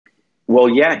Well,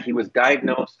 yeah, he was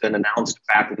diagnosed and announced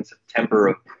back in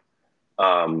September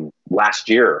of last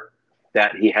year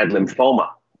that he had lymphoma.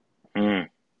 Mm.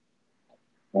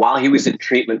 While he was in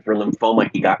treatment for lymphoma,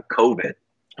 he got COVID.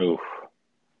 Oof.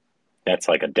 That's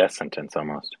like a death sentence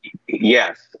almost.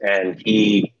 Yes, and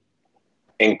he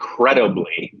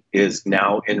incredibly is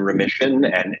now in remission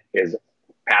and is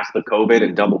past the COVID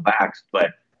and double vaxxed.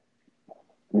 But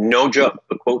no joke,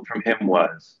 the quote from him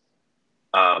was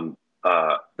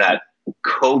that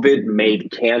COVID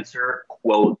made cancer,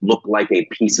 quote, look like a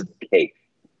piece of cake.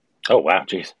 Oh, wow.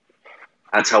 Jeez.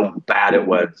 That's how bad it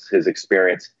was, his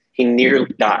experience. He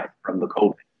nearly died from the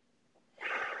COVID.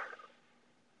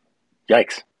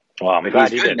 Yikes. Well, I'm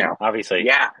glad you did now. Obviously.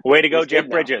 Yeah. Way to go, Jeff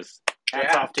Bridges.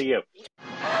 Hats off to you.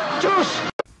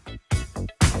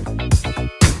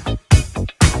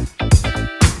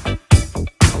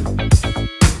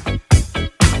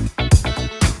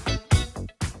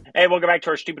 Hey, welcome back to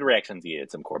our Stupid Reactions.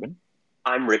 It's Corbin.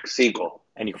 I'm Rick Siegel.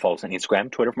 And you can follow us on Instagram,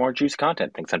 Twitter for more juicy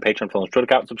content. Thanks on Patreon, follow us on Twitter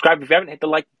account. Subscribe if you haven't, hit the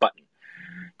like button.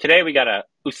 Today we got a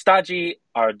Ustad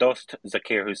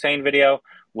Zakir Hussain video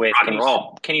with... Rock and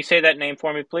roll. Can you say that name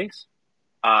for me, please?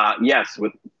 Yes,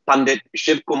 with Pandit,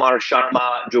 Shivkumar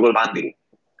Sharma, Jugalbandi.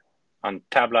 On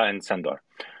Tabla and Sandor.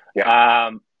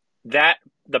 Yeah. The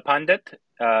Pandit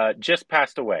just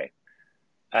passed away.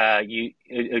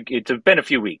 It's been a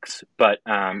few weeks, but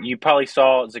you probably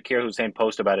saw Zakir Hussain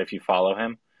post about it if you follow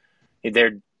him. But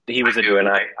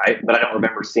I don't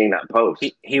remember seeing that post.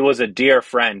 He was a dear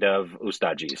friend of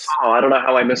Ustadji's. Oh, I don't know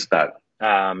how I missed that.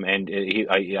 And he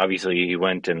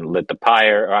went and lit the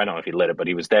pyre. Or I don't know if he lit it, but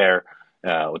he was there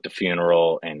with the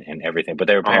funeral and everything. But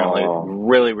they were apparently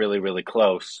really, really, really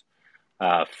close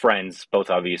friends. Both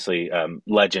obviously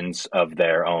legends of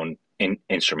their own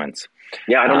instruments.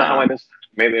 Yeah, I don't know how I missed it.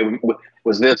 Maybe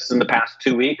was this in the past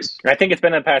 2 weeks? I think it's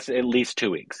been in the past at least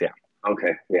 2 weeks. Yeah.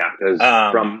 Okay. Yeah, because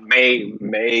from May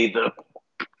the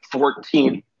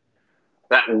 14th,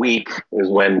 that week is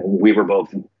when we were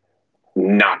both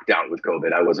knocked out with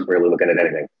COVID. I wasn't really looking at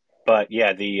anything. But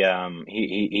yeah,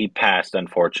 he passed,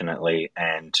 unfortunately,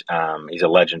 and he's a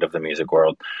legend of the music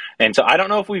world. And so I don't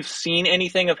know if we've seen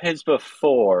anything of his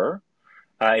before.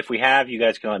 If we have, you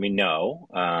guys can let me know.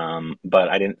 But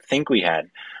I didn't think we had.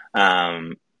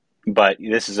 But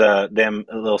this is them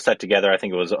a little set together. I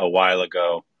think it was a while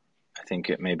ago. I think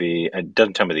it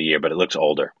doesn't tell me the year, but it looks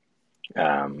older.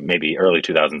 Maybe early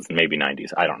 2000s, maybe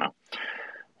 90s. I don't know.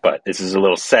 But this is a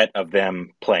little set of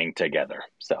them playing together.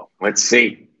 So let's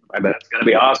see. I bet it's going to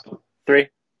be awesome. 3,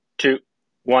 2,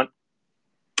 1.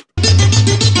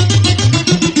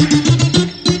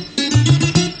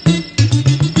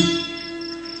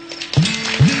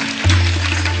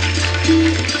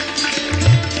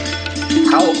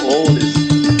 How old is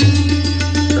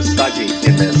Ustadji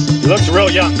in this? He looks real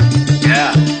young.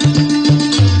 Yeah.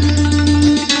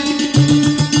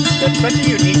 That's such a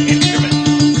unique instrument.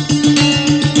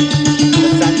 The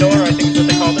Sandor, I think is what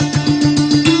they called it.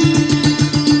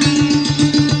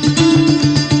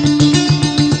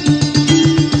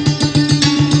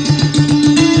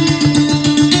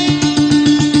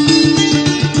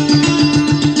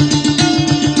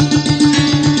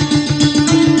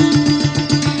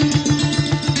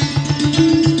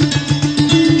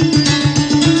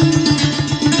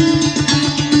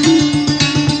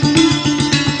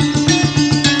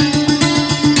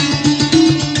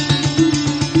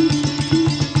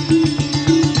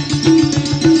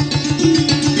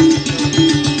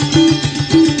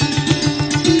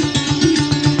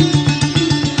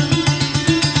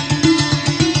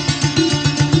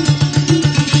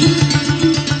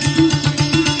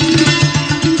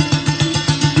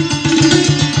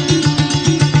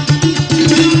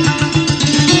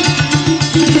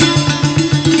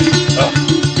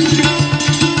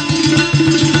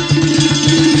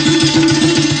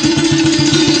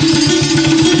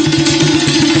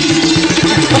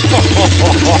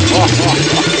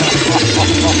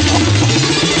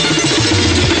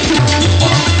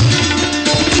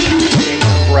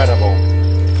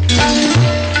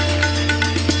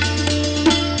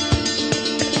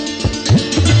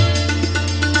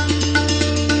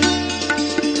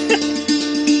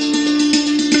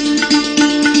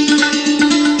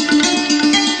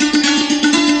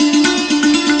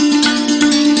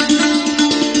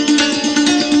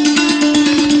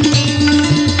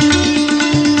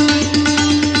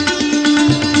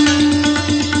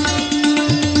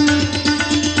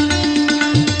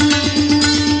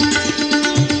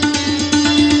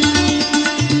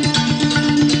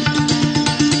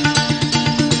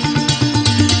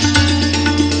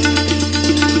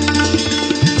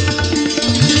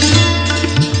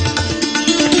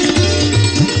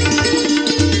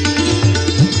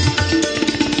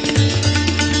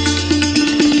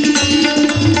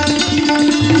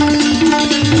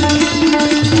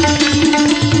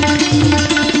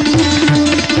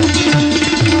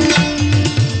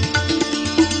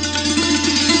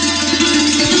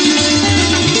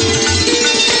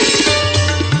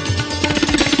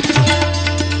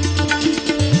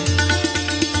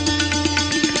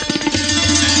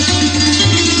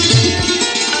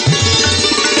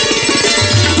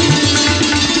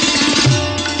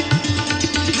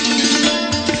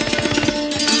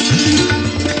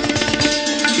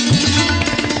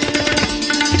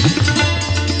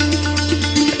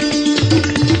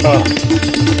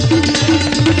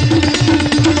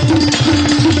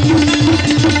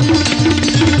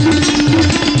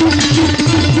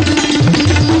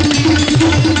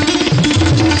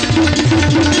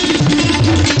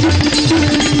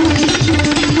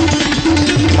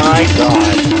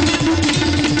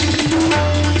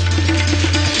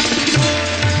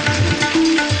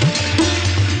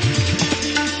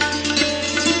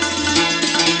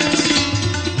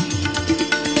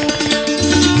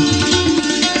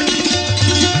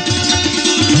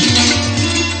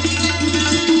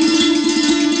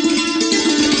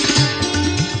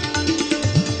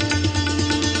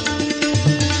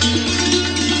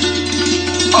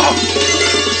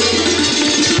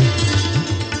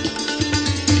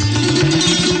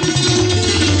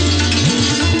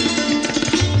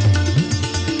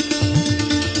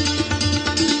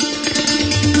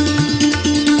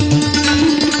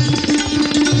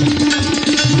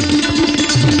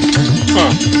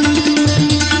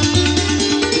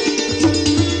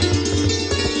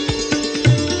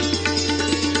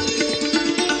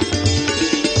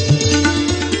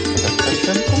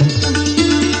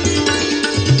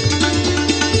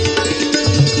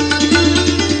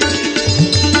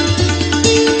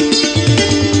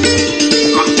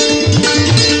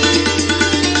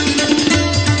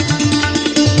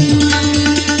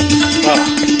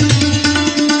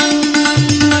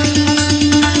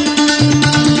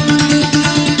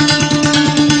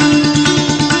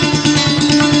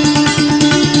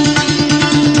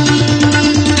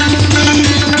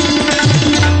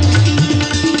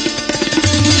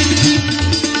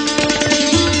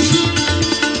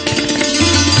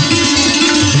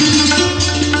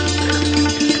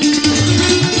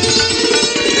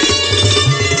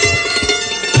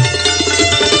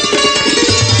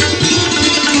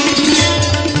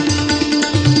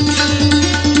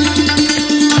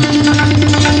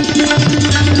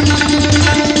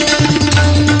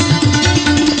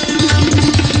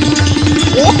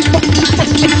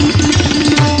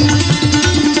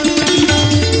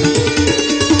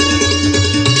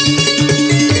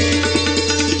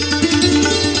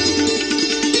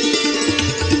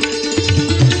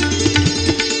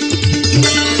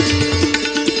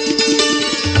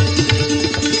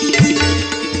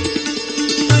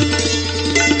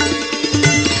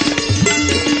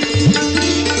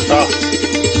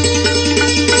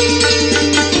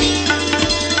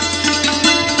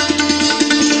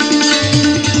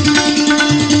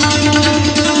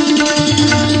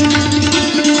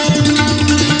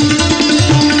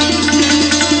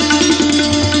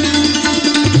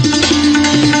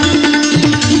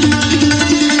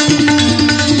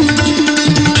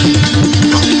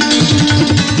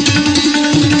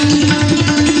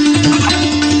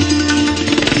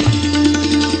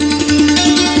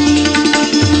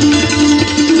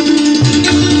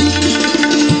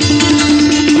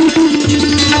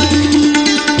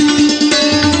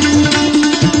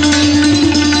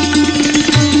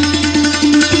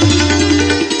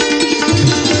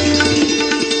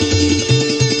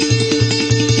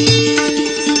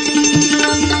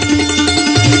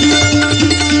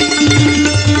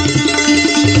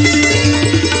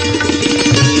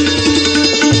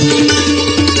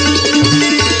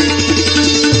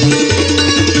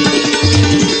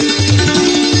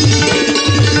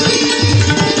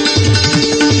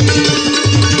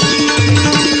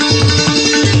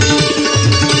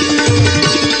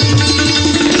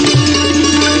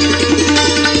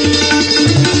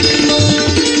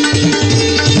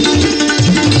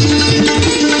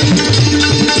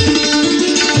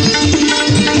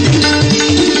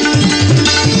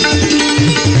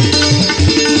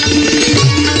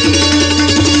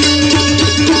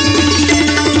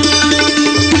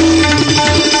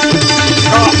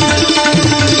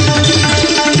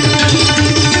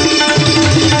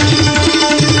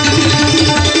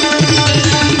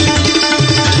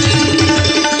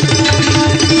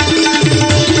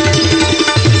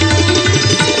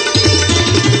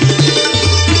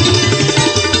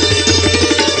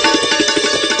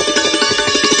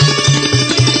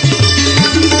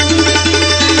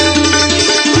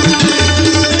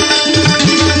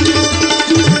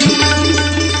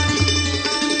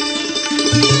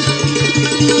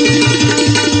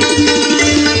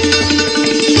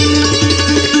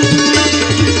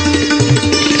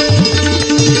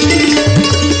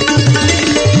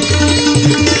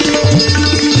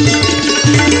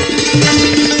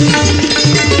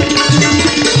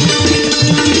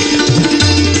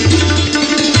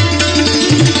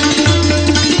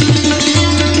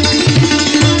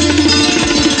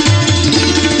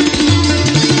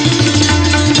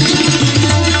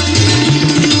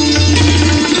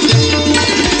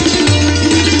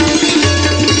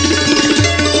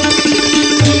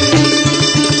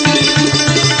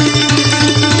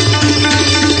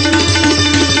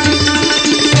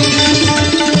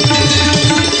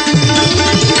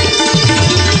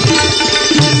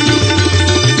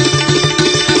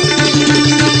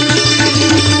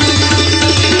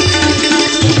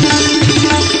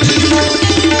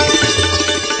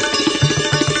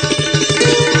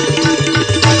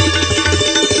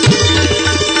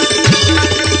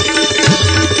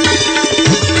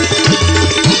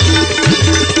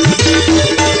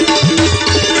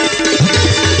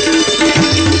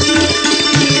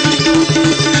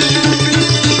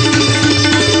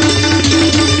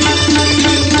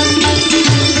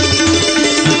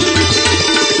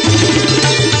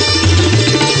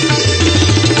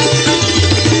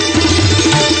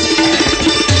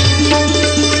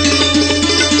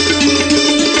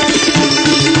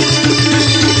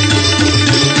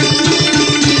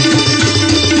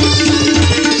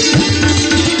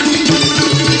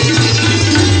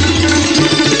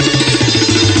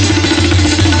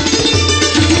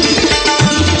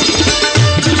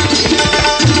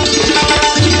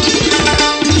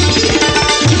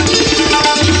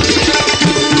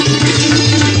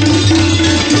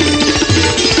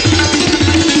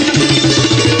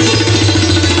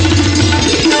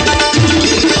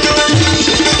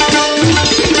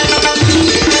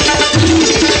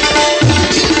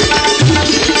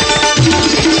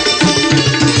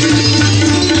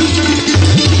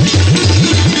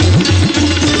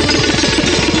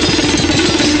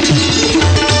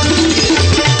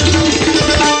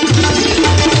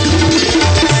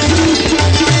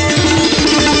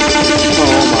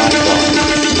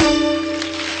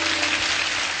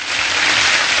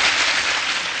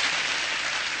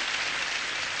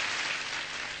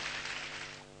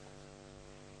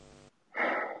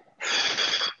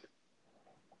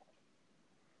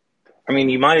 I mean,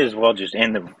 you might as well just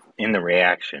end the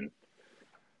reaction,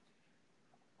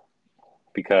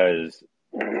 because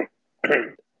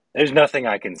there's nothing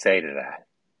I can say to that.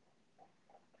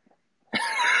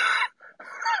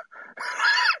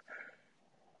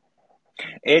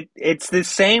 It's the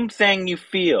same thing you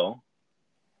feel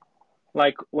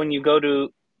like when you go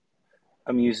to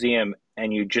a museum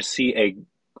and you just see a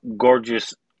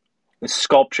gorgeous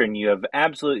sculpture and you have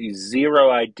absolutely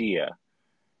zero idea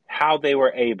how they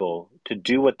were able to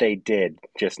do what they did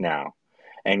just now.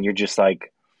 And you're just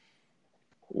like,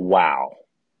 wow.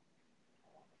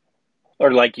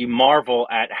 Or like you marvel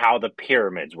at how the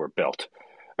pyramids were built.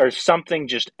 Or something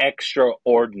just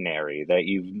extraordinary that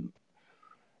you've...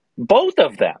 Both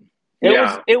of them.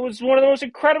 It was one of the most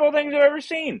incredible things I've ever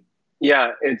seen.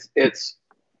 Yeah, it's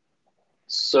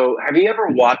so have you ever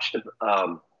watched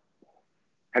a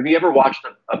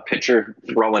pitcher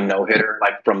throw a no-hitter,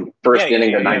 like from first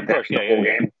inning to ninth inning, the whole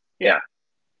game? Yeah.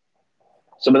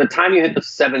 So by the time you hit the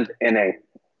seventh inning,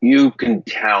 you can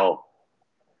tell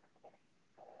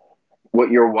what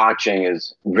you're watching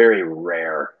is very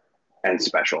rare and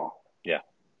special. Yeah.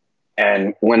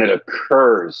 And when it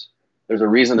occurs, there's a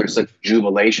reason there's such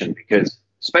jubilation, because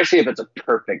especially if it's a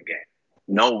perfect game,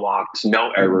 no walks,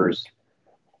 no errors.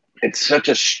 It's such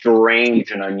a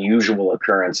strange and unusual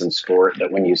occurrence in sport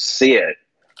that when you see it,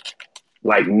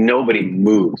 like nobody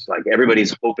moves. Like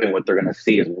everybody's hoping what they're going to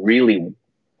see is really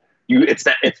you. It's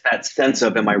that sense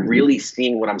of, am I really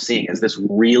seeing what I'm seeing? Is this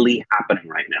really happening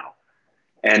right now?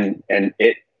 And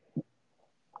it,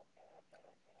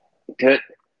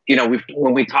 you know,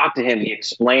 when we talked to him, he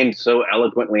explained so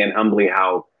eloquently and humbly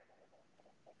how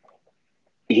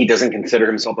he doesn't consider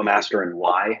himself a master, and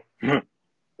why.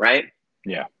 Right?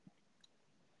 Yeah.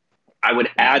 I would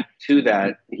add to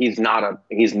that, he's not a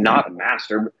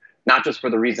master, not just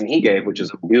for the reason he gave, which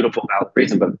is a beautiful, valid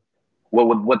reason, but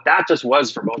what that just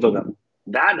was for both of them,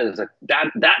 that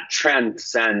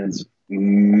transcends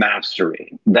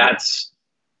mastery. That's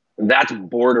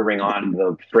bordering on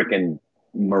the freaking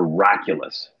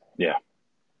miraculous. Yeah,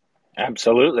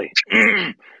 absolutely.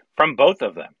 From both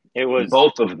of them, it was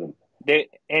both of them. The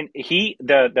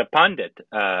Pandit.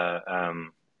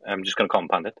 I'm just going to call him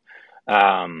Pandit.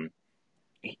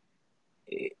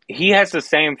 He has the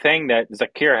same thing that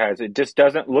Zakir has. It just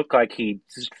doesn't look like he's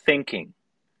thinking.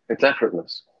 It's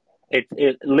effortless. It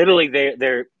literally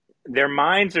their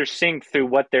minds are synced through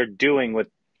what they're doing with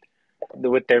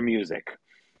their music.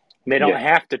 They don't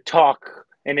have to talk,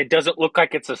 and it doesn't look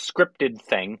like it's a scripted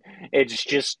thing. It's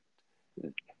just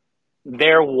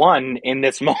they're one in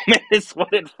this moment. Is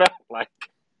what it felt like.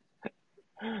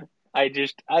 I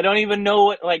don't even know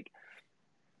what, like.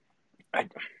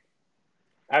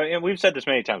 I mean, we've said this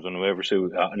many times when we ever see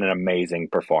an amazing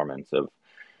performance of.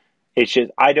 It's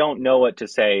just, I don't know what to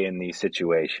say in these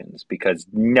situations, because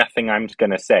nothing I'm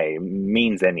going to say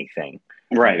means anything.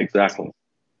 Right, exactly.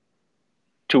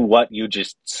 To what you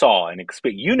just saw and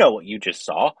experience. You know what you just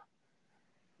saw.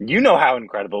 You know how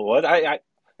incredible it was.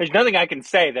 There's nothing I can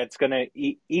say that's going to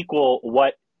equal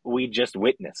what we just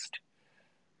witnessed.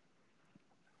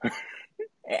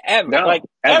 Ever.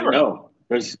 No.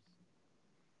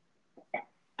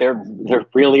 There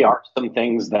really are some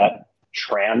things that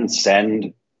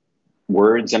transcend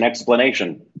words and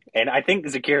explanation. And I think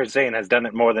Zakir Hussain has done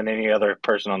it more than any other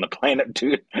person on the planet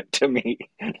to me.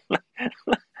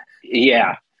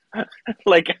 Yeah.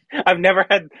 Like, I've never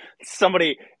had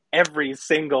somebody, every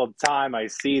single time I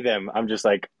see them, I'm just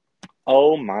like,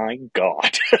 oh my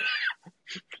God.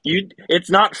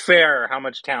 It's not fair how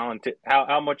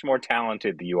much more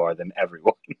talented you are than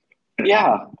everyone.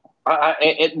 Yeah.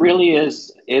 It really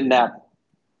is in that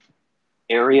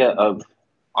area of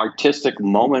artistic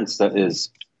moments that is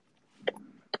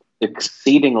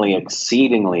exceedingly,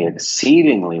 exceedingly,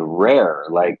 exceedingly rare.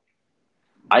 Like,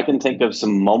 I can think of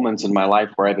some moments in my life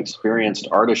where I've experienced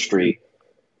artistry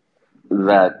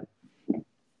that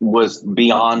was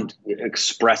beyond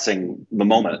expressing the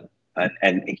moment.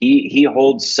 And he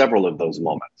holds several of those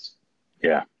moments.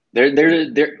 Yeah.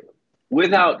 There,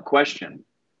 without question,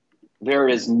 there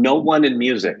is no one in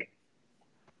music,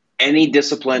 any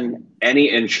discipline, any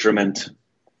instrument,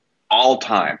 all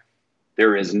time.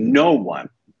 There is no one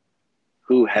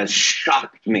who has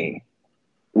shocked me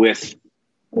with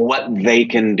what they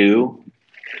can do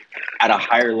at a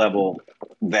higher level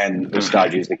than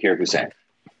Ustad Zakir Hussain.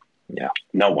 Yeah.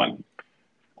 No one.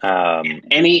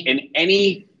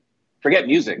 Forget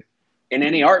music, in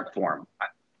any art form.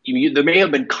 There may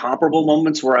have been comparable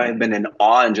moments where I've been in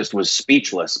awe and just was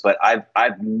speechless, but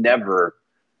I've never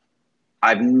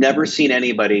seen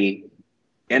anybody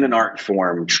in an art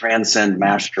form transcend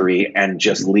mastery and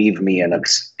just leave me in a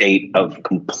state of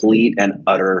complete and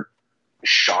utter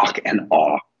shock and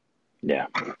awe. Yeah,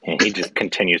 and he just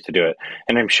continues to do it,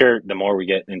 and I'm sure the more we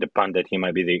get into Pandit, he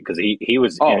might be because he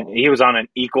was on an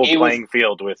equal playing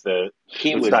field with the.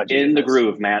 He was in the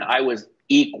groove, man. I was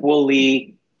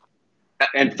equally.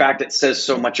 In fact, it says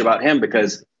so much about him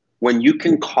because when you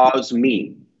can cause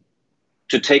me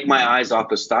to take my eyes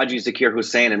off Ustad Zakir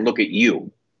Hussain and look at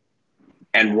you,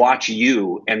 and watch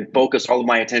you, and focus all of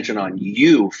my attention on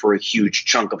you for a huge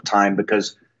chunk of time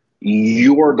because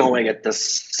you're going at the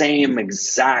same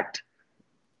exact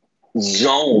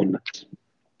zone.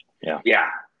 Yeah,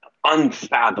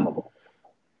 unfathomable.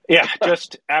 Yeah,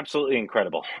 just absolutely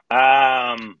incredible.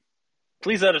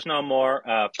 Please let us know more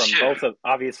from both of,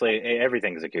 obviously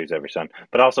everything Zakir's ever done,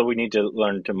 but also we need to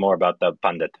learn more about the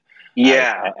Pandit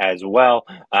as well,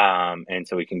 and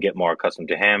so we can get more accustomed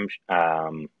to him.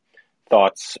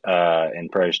 Thoughts and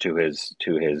prayers to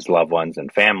his loved ones and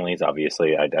families.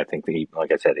 Obviously, I think that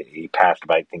like I said, he passed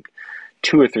by, I think,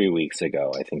 2 or 3 weeks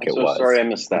ago. I think it was. Sorry I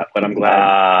missed that, but I'm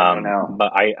glad.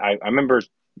 But I remember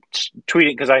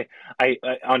tweeting because I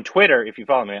on Twitter, if you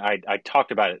follow me, I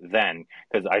talked about it then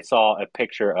because I saw a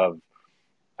picture of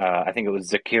I think it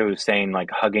was Zakir Hussain like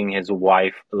hugging his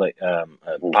wife, like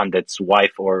Pandit's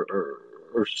wife, or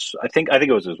I think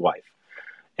it was his wife,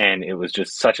 and it was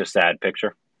just such a sad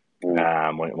picture.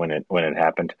 When it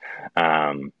happened,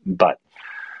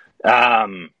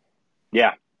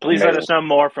 yeah. Please let us know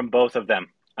more from both of them.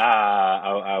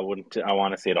 I want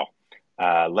to see it all.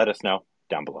 Let us know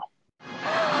down below.